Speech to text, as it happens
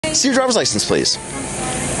See your driver's license, please.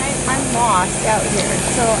 I'm lost out here,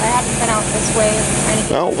 so I haven't been out this way.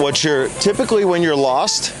 Well, typically when you're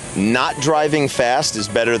lost, not driving fast is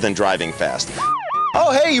better than driving fast.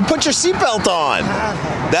 Oh, hey, you put your seatbelt on.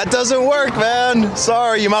 That doesn't work, man.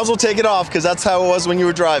 Sorry, you might as well take it off because that's how it was when you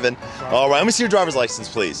were driving. All right, let me see your driver's license,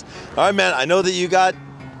 please. All right, man, I know that you got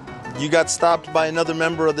stopped by another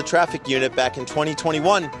member of the traffic unit back in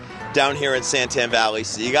 2021 down here in Santan Valley.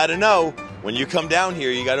 So you got to know, when you come down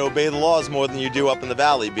here, you got to obey the laws more than you do up in the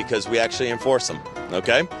valley because we actually enforce them,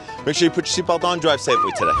 okay? Make sure you put your seatbelt on, drive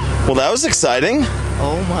safely today. Well, that was exciting.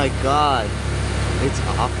 Oh my God. It's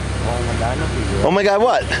off. Oh my God, I know who you are. Oh my God,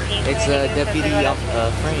 what? It's Deputy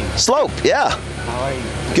Frame. Slope, yeah. How are you?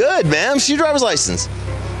 Good, man. See your driver's license.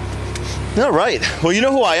 All right. Well, you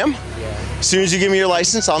know who I am. Yeah. As soon as you give me your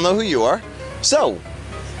license, I'll know who you are. So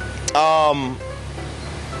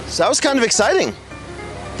that was kind of exciting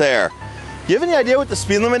there. You have any idea what the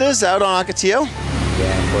speed limit is out on Ocotillo?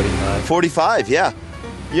 Yeah, 45. 45, yeah.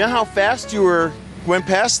 You know how fast you went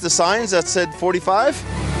past the signs that said 45?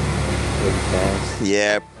 Pretty fast.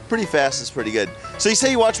 Yeah, pretty fast is pretty good. So you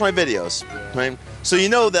say you watch my videos, right? So you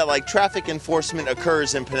know that like traffic enforcement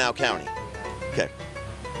occurs in Pinal County. Okay.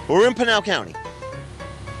 We're in Pinal County.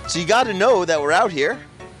 So you got to know that we're out here.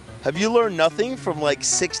 Have you learned nothing from like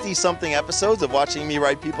 60-something episodes of watching me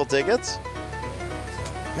write people tickets?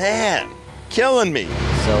 Man, killing me.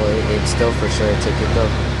 So it's still for sure a ticket though?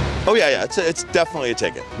 Oh yeah, it's definitely a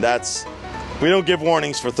ticket. We don't give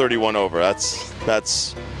warnings for 31 over.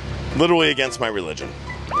 That's literally against my religion.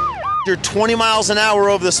 You're 20 miles an hour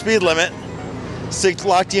over the speed limit.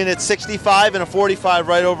 Locked in at 65 and a 45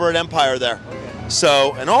 right over at Empire there. Okay.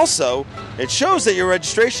 So, and also, it shows that your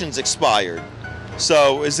registration's expired.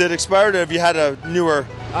 So, is it expired or have you had a newer?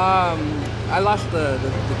 I lost the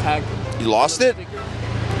tag. You lost it?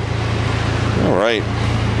 All right.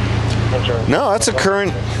 No, that's a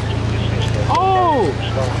current. Oh!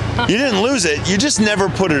 You didn't lose it. You just never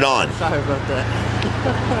put it on. Sorry about that.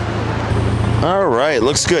 All right,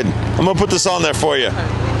 looks good. I'm gonna put this on there for you.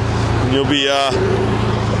 And you'll be,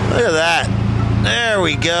 look at that. There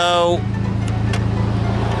we go.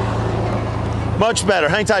 Much better.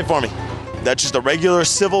 Hang tight for me. That's just a regular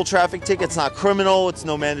civil traffic ticket. It's not criminal. It's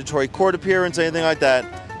no mandatory court appearance, anything like that.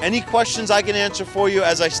 Any questions I can answer for you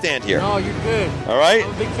as I stand here? No, you're good. All right?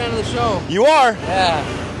 I'm a big fan of the show. You are? Yeah.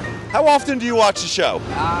 How often do you watch the show?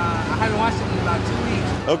 I haven't watched it in about 2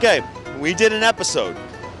 weeks. Okay, we did an episode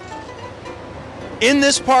in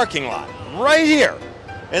this parking lot, right here.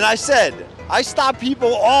 And I said, I stop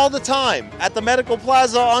people all the time at the Medical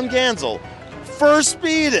Plaza on Gansel for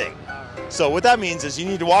speeding. So what that means is you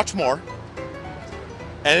need to watch more,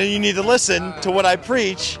 and then you need to listen to what I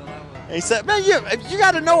preach. And he said, man, you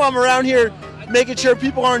got to know I'm around here making sure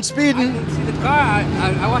people aren't speeding. I didn't see the car.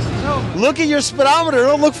 I watched the show. Look at your speedometer.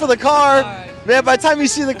 Don't look for the car. Man, by the time you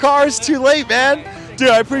see the car, it's too late, man. Dude,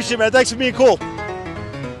 I appreciate it, man. Thanks for being cool.